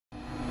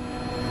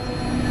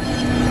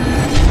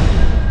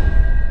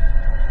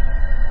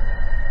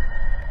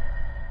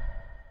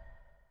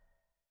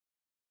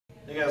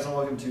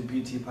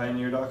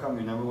PTPioneer.com,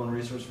 your #1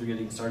 resource for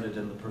getting started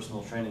in the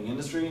personal training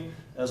industry,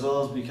 as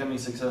well as becoming a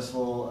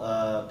successful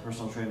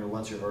personal trainer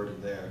once you're already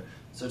there.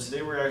 So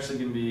today we're actually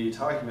going to be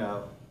talking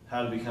about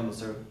how to become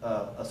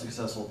a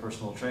successful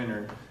personal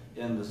trainer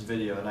in this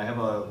video. And I have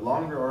a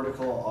longer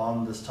article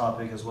on this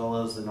topic as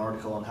well as an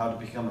article on how to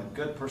become a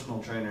good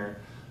personal trainer.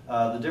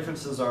 The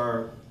differences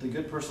are the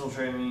good personal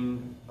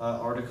training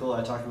article,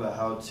 I talk about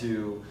how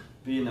to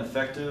be an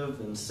effective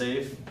and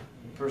safe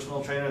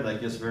personal trainer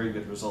that gets very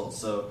good results.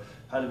 So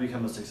how to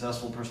become a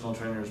successful personal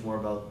trainer is more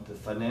about the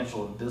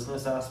financial and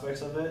business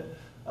aspects of it.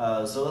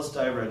 So let's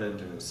dive right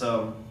into it.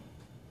 So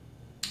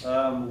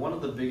one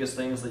of the biggest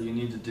things that you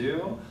need to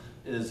do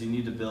is you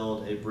need to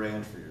build a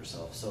brand for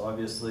yourself. So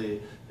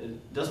obviously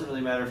it doesn't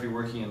really matter if you're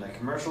working in a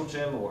commercial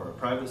gym or a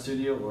private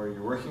studio or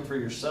you're working for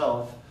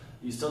yourself,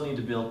 you still need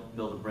to build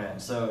a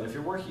brand. So if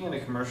you're working in a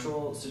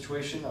commercial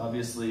situation,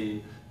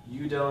 obviously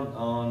you don't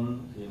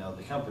own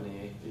the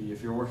company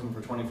if you're working for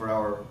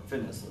 24-Hour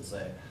Fitness, let's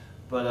say.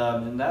 But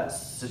in that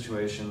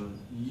situation,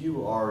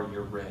 you are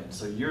your brand.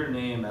 So your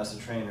name as a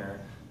trainer,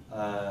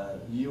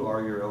 you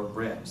are your own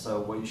brand.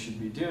 So what you should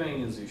be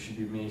doing is you should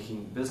be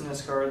making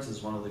business cards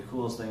is one of the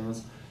coolest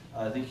things.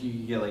 I think you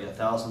can get like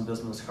 1,000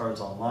 business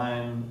cards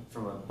online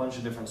from a bunch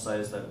of different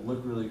sites that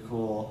look really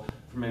cool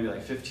for maybe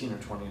like $15 or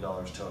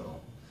 $20 total.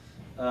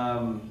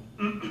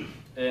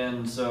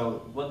 And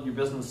so what your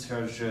business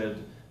cards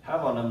should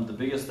have on them, the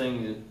biggest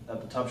thing at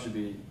the top should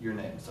be your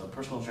name. So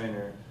personal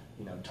trainer,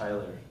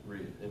 Tyler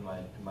Reed in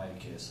my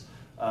case.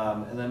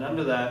 And then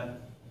under that,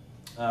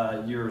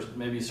 your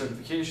maybe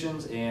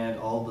certifications and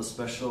all the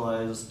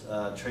specialized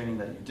training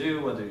that you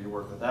do, whether you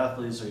work with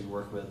athletes or you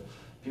work with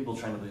people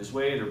trying to lose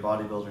weight or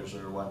bodybuilders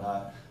or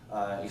whatnot.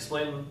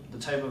 Explain the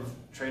type of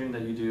training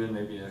that you do and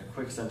maybe a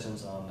quick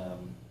sentence on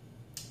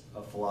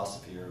a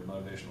philosophy or a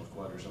motivational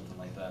quote or something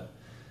like that.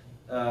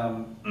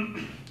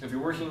 If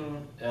you're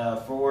working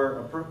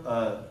for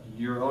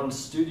your own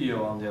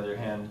studio, on the other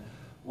hand,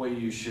 what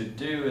you should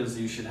do is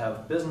you should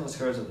have business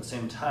cards at the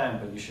same time,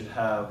 but you should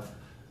have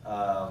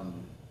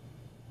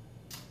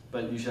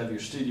your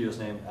studio's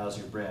name as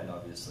your brand,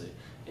 obviously.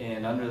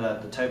 And under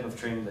that, the type of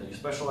training that you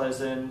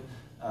specialize in,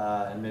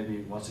 and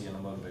maybe once again a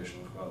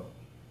motivational quote.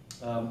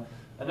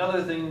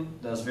 Another thing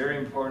that's very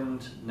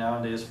important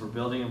nowadays for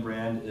building a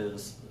brand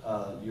is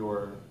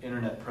your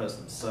internet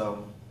presence.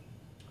 So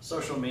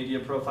social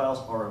media profiles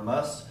are a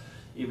must,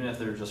 even if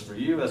they're just for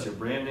you as your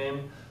brand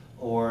name,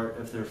 or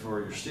if they're for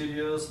your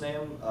studio's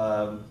name.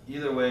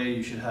 Either way,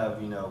 you should have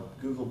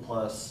Google+,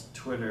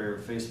 Twitter,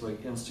 Facebook,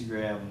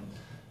 Instagram,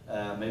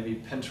 maybe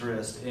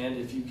Pinterest, and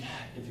if you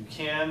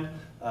can,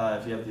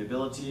 if you have the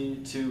ability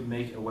to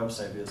make a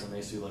website, because it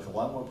makes you look a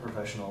lot more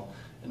professional.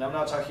 And I'm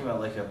not talking about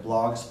like a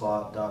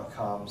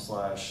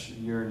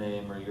blogspot.com/your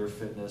name or your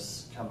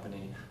fitness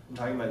company. I'm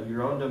talking about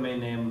your own domain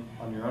name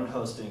on your own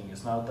hosting.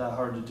 It's not that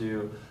hard to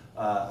do.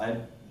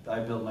 I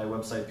built my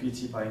website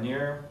PT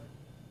Pioneer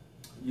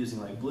using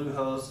like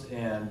Bluehost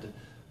and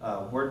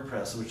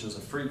WordPress, which is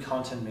a free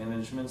content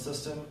management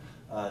system.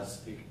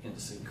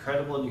 It's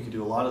incredible, and you can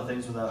do a lot of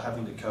things without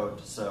having to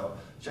code. So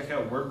check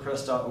out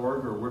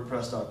WordPress.org or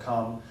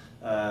WordPress.com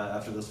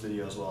after this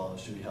video as well. It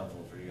should be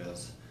helpful for you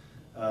guys.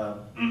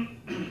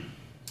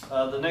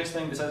 The next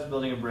thing besides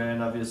building a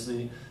brand,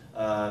 obviously,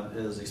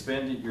 is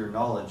expanding your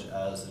knowledge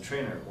as a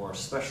trainer or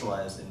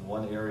specialized in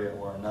one area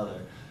or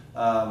another.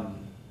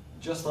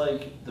 Just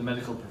like the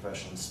medical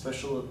profession,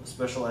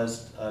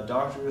 specialized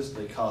doctors,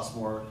 they cost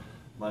more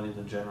money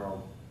than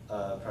general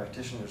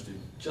practitioners do,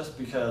 just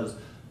because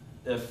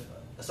if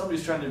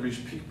somebody's trying to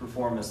reach peak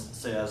performance,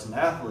 say as an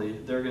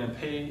athlete, they're going to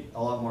pay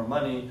a lot more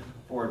money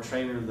for a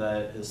trainer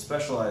that is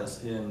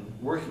specialized in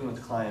working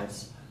with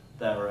clients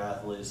that are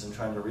athletes and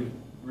trying to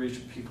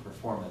reach peak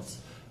performance.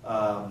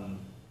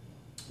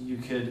 You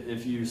could,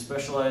 if you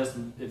specialize,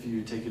 if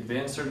you take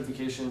advanced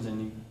certifications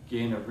and you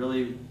gain a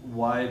really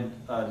wide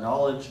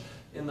knowledge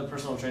in the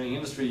personal training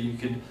industry, you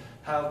could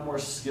have more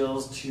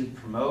skills to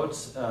promote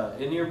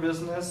in your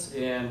business,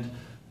 and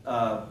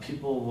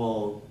people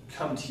will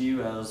come to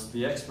you as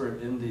the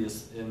expert in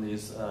these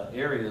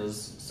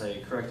areas,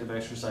 say corrective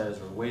exercise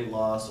or weight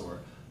loss or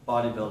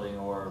bodybuilding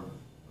or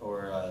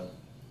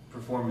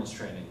performance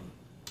training.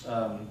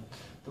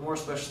 The more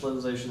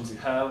specializations you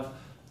have,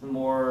 the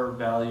more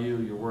value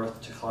you're worth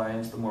to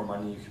clients, the more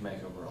money you can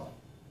make overall.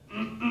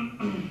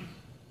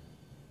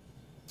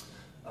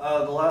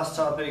 The last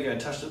topic, I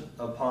touched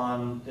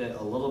upon it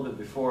a little bit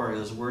before,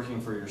 is working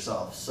for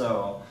yourself.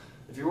 So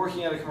if you're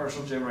working at a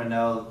commercial gym right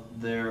now,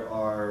 there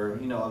are,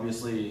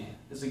 obviously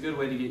it's a good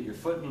way to get your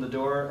foot in the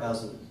door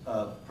as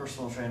a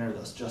personal trainer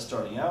that's just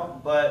starting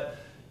out, but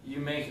you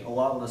make a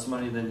lot less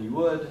money than you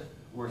would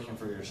working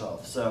for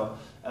yourself. So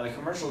at a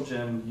commercial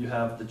gym, you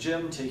have the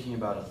gym taking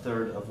about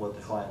 1/3 of what the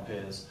client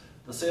pays,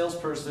 the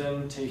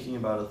salesperson taking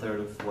about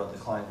 1/3 of what the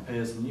client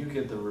pays, and you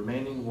get the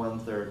remaining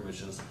 1/3,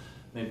 which is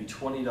maybe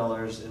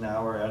 $20 an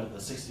hour out of the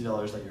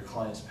 $60 that your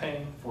client's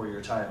paying for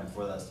your time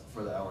for the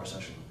hour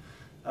session.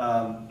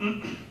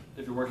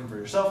 If you're working for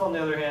yourself, on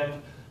the other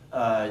hand,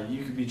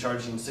 you could be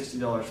charging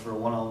 $60 for a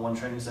one-on-one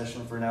training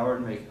session for an hour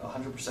and make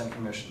 100%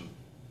 commission.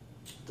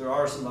 There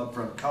are some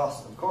upfront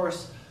costs, of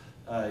course,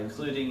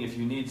 including if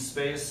you need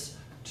space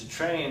to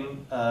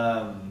train,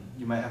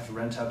 you might have to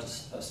rent out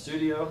a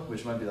studio,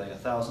 which might be like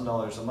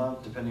 $1,000 a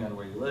month, depending on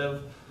where you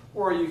live.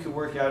 Or you could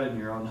work out in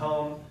your own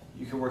home,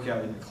 you could work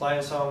out in your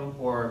client's home,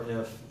 or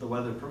if the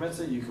weather permits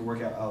it, you could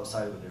work out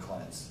outside with your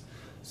clients.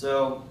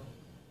 So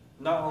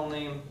not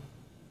only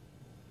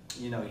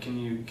can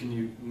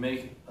you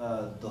make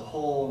the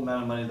whole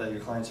amount of money that your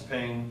clients are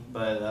paying,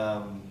 but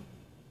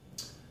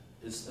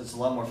it's a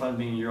lot more fun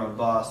being your own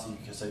boss. You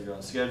can set your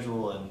own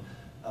schedule, and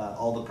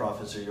all the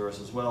profits are yours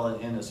as well,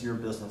 and it's your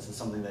business. It's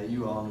something that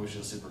you own, which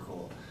is super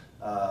cool.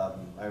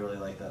 I really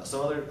like that.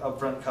 Some other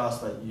upfront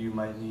costs that you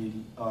might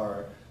need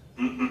are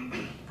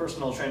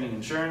personal training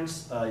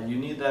insurance. You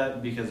need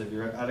that because if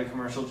you're at a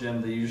commercial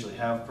gym, they usually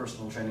have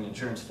personal training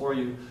insurance for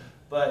you.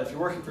 But if you're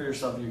working for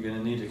yourself, you're going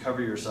to need to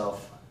cover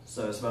yourself.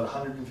 So it's about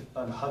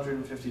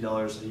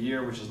 $150 a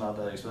year, which is not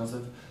that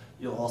expensive.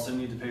 You'll also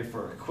need to pay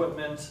for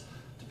equipment,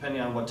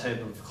 depending on what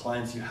type of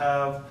clients you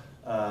have.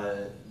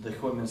 The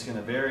equipment's going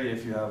to vary.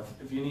 If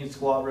you need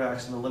squat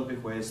racks and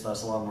Olympic weights,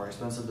 that's a lot more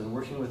expensive than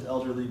working with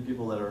elderly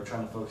people that are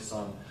trying to focus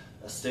on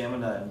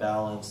stamina and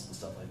balance and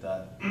stuff like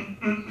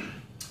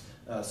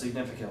that.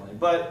 Significantly.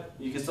 But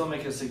you can still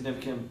make a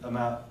significant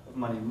amount of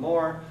money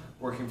more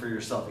working for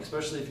yourself,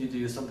 especially if you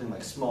do something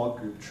like small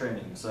group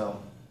training. So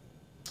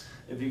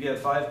if you get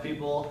 5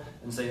 people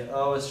and say,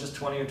 oh, it's just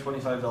 $20 or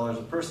 $25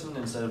 a person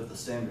instead of the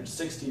standard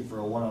 $60 for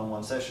a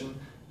one-on-one session,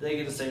 they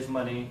get to save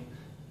money,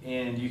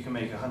 and you can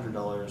make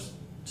 $100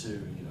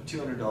 to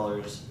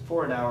 $200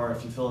 for an hour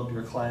if you fill up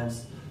your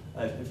clients,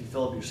 if you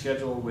fill up your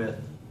schedule with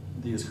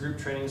these group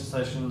training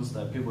sessions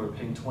that people are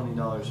paying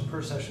 $20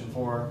 per session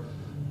for.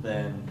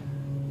 Then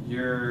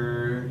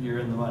you're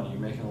in the money. You're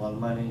making a lot of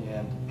money,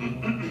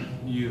 and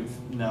you've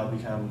now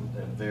become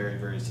a very,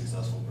 very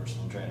successful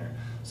personal trainer.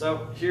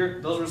 So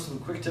those are some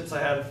quick tips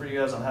I had for you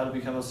guys on how to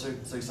become a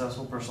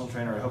successful personal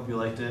trainer. I hope you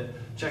liked it.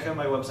 Check out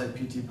my website,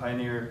 PT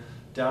Pioneer,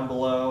 down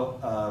below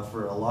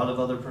for a lot of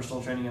other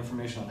personal training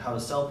information on how to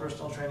sell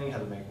personal training, how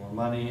to make more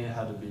money,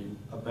 how to be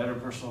a better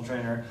personal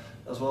trainer,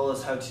 as well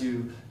as how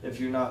to, if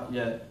you're not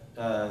yet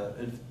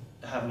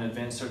have an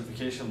advanced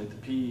certification like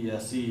the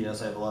PESC.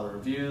 Yes, I have a lot of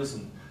reviews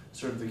and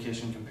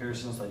certification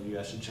comparisons that you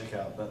guys should check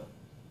out. But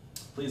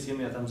please give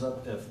me a thumbs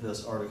up if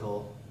this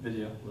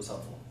video was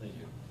helpful. Thank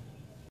you.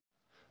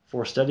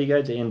 For study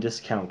guides and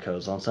discount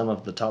codes on some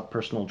of the top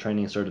personal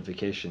training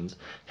certifications,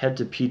 head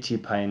to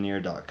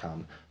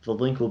ptpioneer.com. The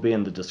link will be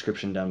in the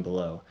description down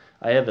below.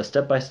 I have a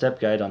step-by-step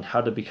guide on how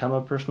to become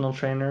a personal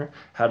trainer,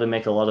 how to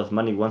make a lot of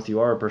money once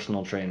you are a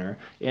personal trainer,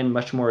 and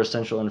much more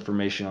essential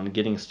information on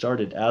getting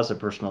started as a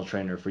personal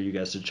trainer for you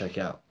guys to check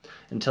out.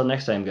 Until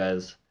next time,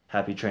 guys,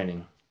 happy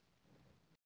training.